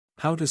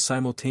How to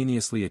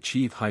simultaneously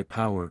achieve high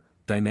power,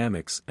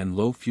 dynamics and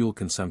low fuel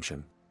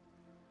consumption.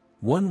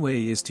 One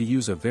way is to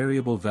use a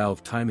variable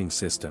valve timing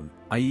system,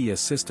 i.e. a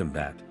system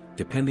that,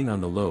 depending on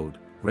the load,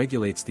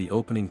 regulates the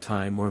opening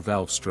time or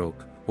valve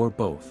stroke, or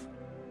both.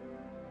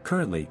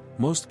 Currently,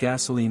 most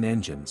gasoline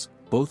engines,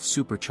 both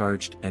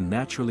supercharged and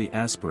naturally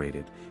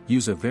aspirated,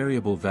 use a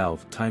variable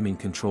valve timing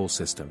control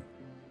system.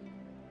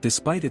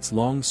 Despite its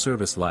long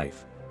service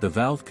life, the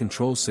valve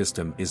control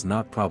system is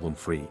not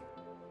problem-free.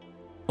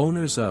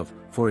 Owners of,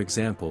 for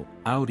example,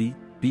 Audi,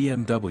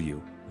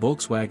 BMW,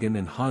 Volkswagen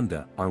and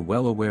Honda are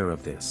well aware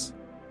of this.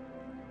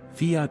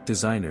 Fiat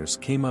designers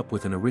came up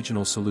with an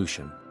original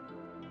solution.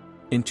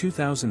 In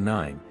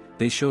 2009,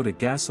 they showed a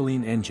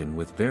gasoline engine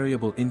with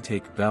variable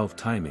intake valve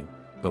timing,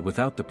 but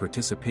without the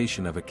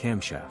participation of a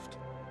camshaft.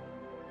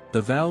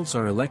 The valves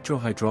are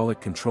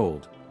electro-hydraulic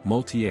controlled,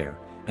 multi-air,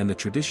 and the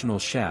traditional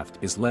shaft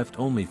is left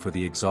only for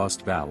the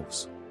exhaust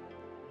valves.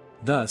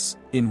 Thus,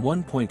 in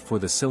 1.4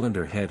 the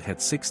cylinder head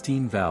had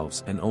 16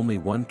 valves and only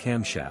one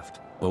camshaft,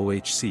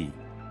 OHC.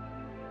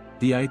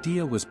 The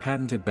idea was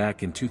patented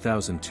back in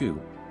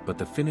 2002, but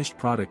the finished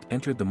product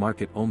entered the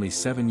market only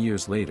 7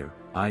 years later,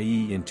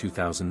 i.e. in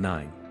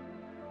 2009.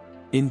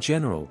 In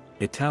general,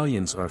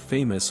 Italians are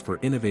famous for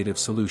innovative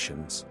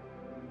solutions.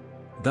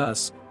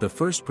 Thus, the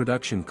first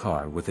production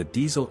car with a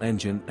diesel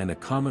engine and a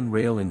common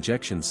rail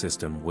injection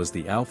system was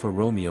the Alfa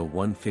Romeo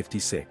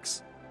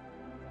 156.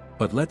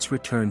 But let's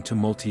return to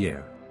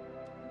MultiAir.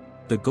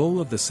 The goal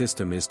of the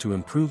system is to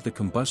improve the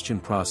combustion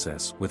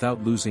process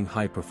without losing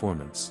high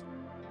performance.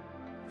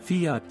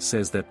 Fiat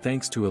says that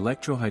thanks to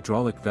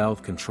electro-hydraulic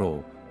valve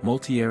control,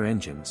 multi-air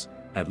engines,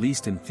 at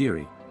least in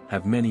theory,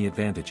 have many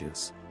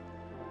advantages.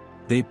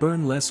 They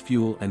burn less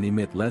fuel and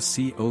emit less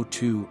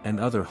CO2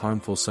 and other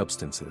harmful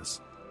substances.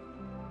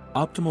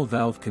 Optimal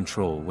valve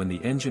control when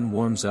the engine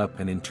warms up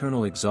and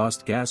internal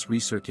exhaust gas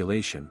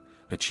recirculation,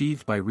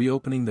 achieved by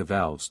reopening the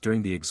valves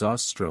during the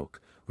exhaust stroke,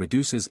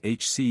 reduces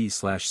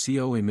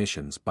HC/CO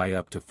emissions by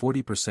up to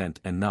 40%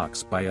 and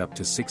NOx by up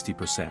to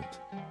 60%.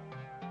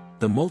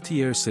 The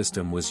multi-air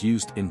system was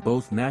used in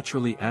both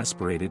naturally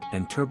aspirated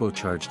and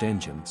turbocharged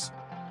engines.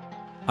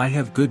 I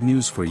have good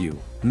news for you.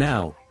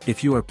 Now,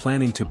 if you are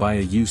planning to buy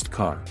a used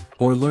car,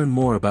 or learn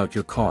more about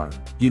your car,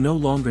 you no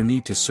longer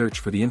need to search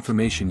for the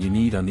information you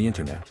need on the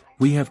internet.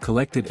 We have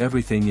collected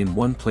everything in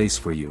one place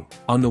for you,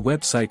 on the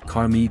website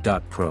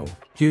carme.pro.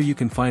 Here you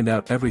can find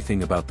out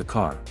everything about the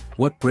car,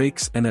 what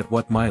breaks and at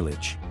what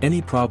mileage,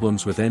 any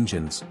problems with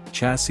engines,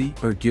 chassis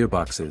or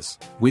gearboxes,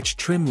 which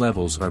trim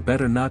levels are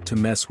better not to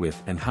mess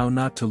with and how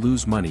not to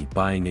lose money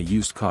buying a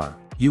used car.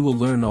 You will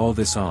learn all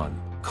this on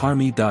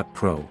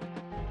carme.pro.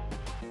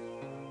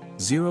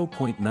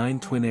 0.9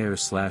 Twin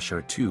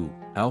Air/R2,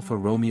 Alfa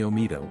Romeo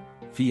Mito,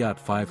 Fiat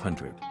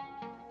 500.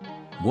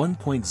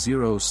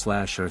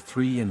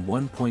 1.0/R3 and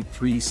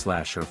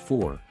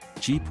 1.3/R4,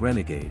 Jeep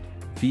Renegade,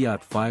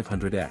 Fiat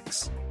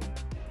 500X.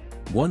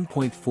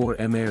 1.4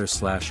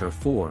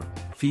 MR/R4,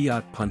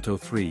 Fiat Punto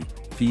 3,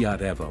 Fiat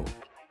Evo.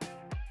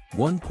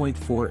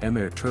 1.4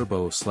 MR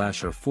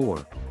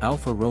Turbo/R4,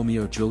 Alfa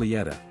Romeo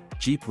Giulietta,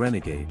 Jeep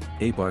Renegade,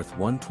 Abarth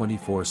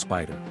 124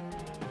 Spider.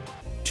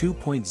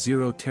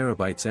 2.0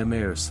 TB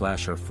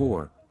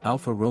MR/R4,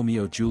 Alfa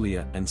Romeo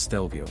Giulia and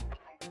Stelvio.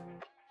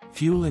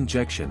 Fuel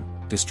injection,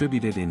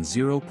 distributed in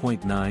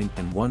 0.9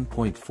 and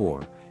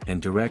 1.4,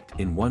 and direct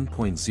in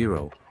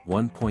 1.0,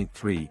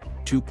 1.3,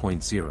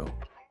 2.0.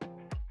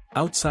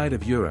 Outside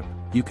of Europe,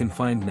 you can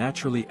find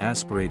naturally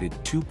aspirated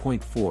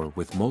 2.4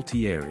 with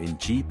multi-air in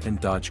Jeep and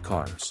Dodge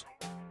cars.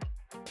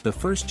 The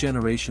first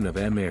generation of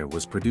MR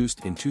was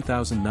produced in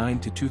 2009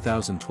 to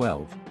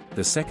 2012,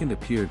 the second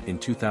appeared in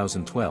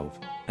 2012,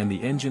 and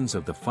the engines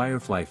of the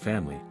Firefly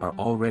family are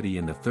already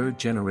in the third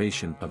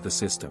generation of the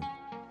system.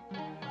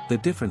 The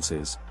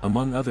differences,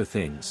 among other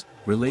things,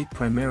 relate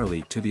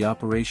primarily to the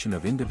operation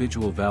of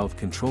individual valve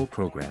control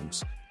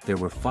programs. There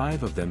were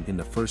 5 of them in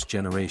the first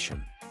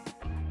generation.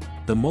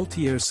 The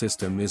multi-air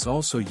system is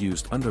also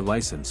used under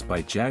license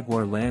by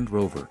Jaguar Land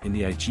Rover in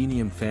the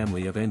Igenium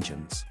family of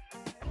engines.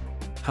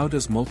 How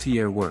does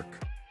multi-air work?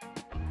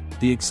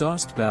 The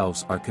exhaust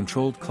valves are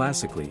controlled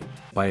classically,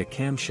 by a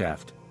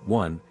camshaft,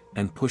 1,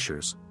 and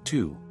pushers,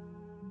 2.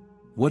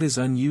 What is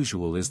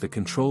unusual is the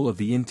control of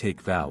the intake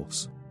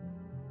valves.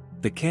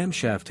 The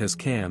camshaft has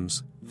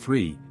cams,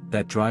 3,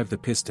 that drive the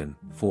piston,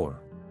 4.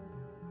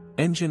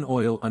 Engine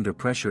oil under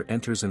pressure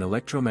enters an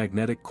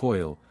electromagnetic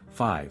coil,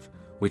 5,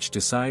 which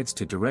decides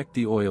to direct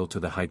the oil to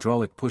the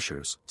hydraulic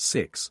pushers,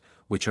 6,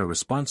 which are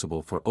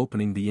responsible for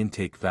opening the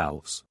intake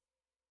valves.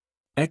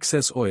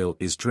 Excess oil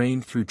is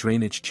drained through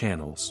drainage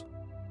channels.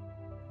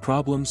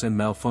 Problems and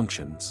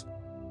malfunctions.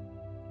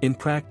 In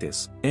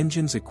practice,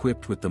 engines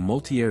equipped with the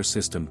multi-air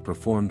system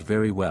performed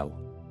very well.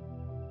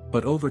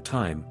 But over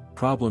time,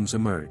 problems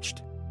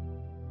emerged.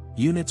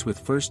 Units with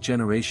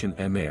first-generation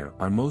MR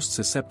are most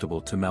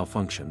susceptible to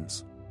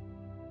malfunctions.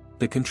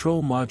 The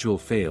control module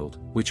failed,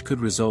 which could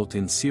result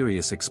in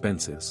serious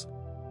expenses.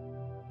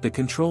 The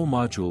control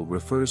module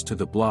refers to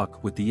the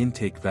block with the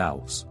intake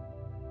valves.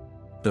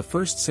 The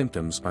first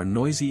symptoms are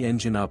noisy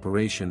engine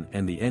operation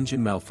and the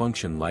engine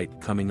malfunction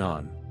light coming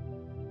on.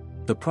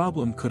 The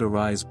problem could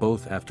arise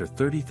both after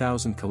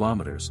 30,000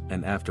 kilometers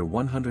and after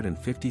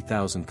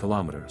 150,000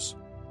 kilometers.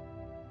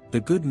 The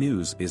good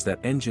news is that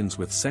engines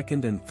with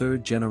second and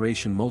third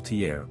generation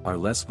MultiAir are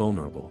less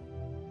vulnerable.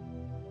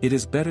 It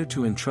is better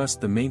to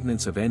entrust the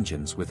maintenance of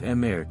engines with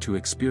MAir to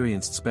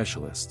experienced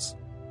specialists.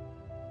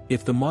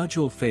 If the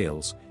module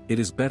fails, it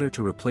is better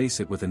to replace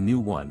it with a new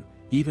one,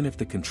 even if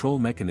the control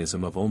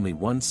mechanism of only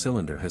one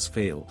cylinder has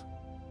failed.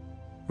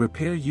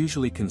 Repair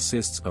usually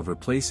consists of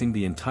replacing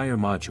the entire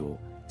module,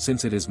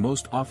 since it is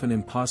most often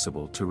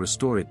impossible to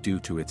restore it due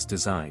to its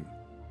design.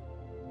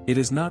 It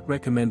is not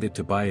recommended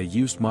to buy a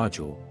used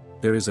module.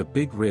 There is a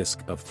big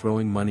risk of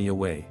throwing money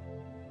away.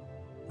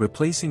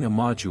 Replacing a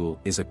module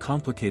is a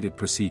complicated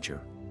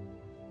procedure.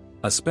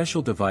 A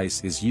special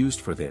device is used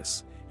for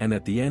this, and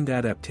at the end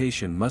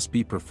adaptation must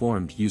be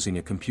performed using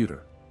a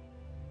computer.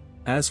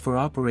 As for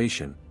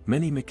operation,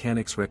 many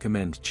mechanics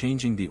recommend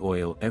changing the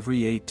oil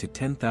every 8 to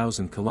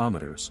 10,000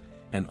 kilometers,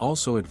 and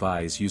also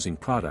advise using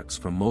products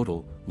from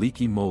Model,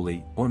 Leaky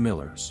Moly, or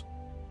Miller's.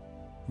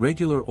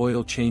 Regular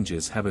oil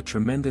changes have a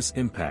tremendous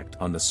impact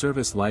on the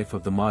service life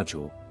of the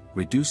module,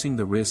 reducing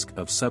the risk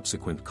of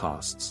subsequent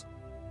costs.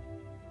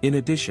 In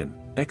addition,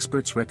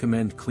 experts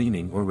recommend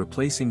cleaning or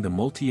replacing the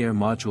MultiAir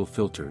module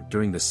filter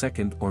during the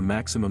second or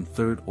maximum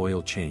third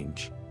oil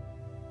change.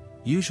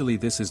 Usually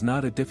this is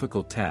not a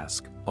difficult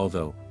task,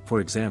 although, for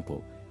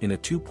example, in a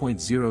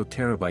 2.0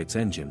 terabytes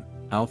engine,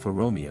 Alfa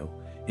Romeo,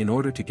 in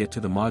order to get to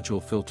the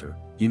module filter,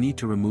 you need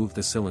to remove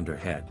the cylinder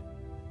head.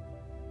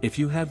 If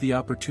you have the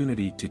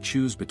opportunity to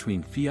choose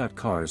between Fiat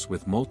cars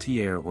with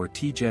MultiAir or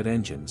T-Jet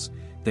engines,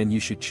 then you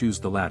should choose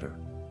the latter.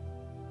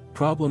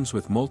 Problems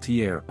with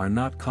MultiAir are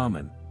not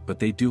common, but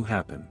they do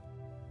happen.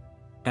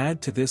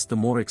 Add to this the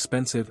more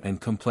expensive and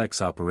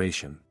complex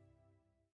operation.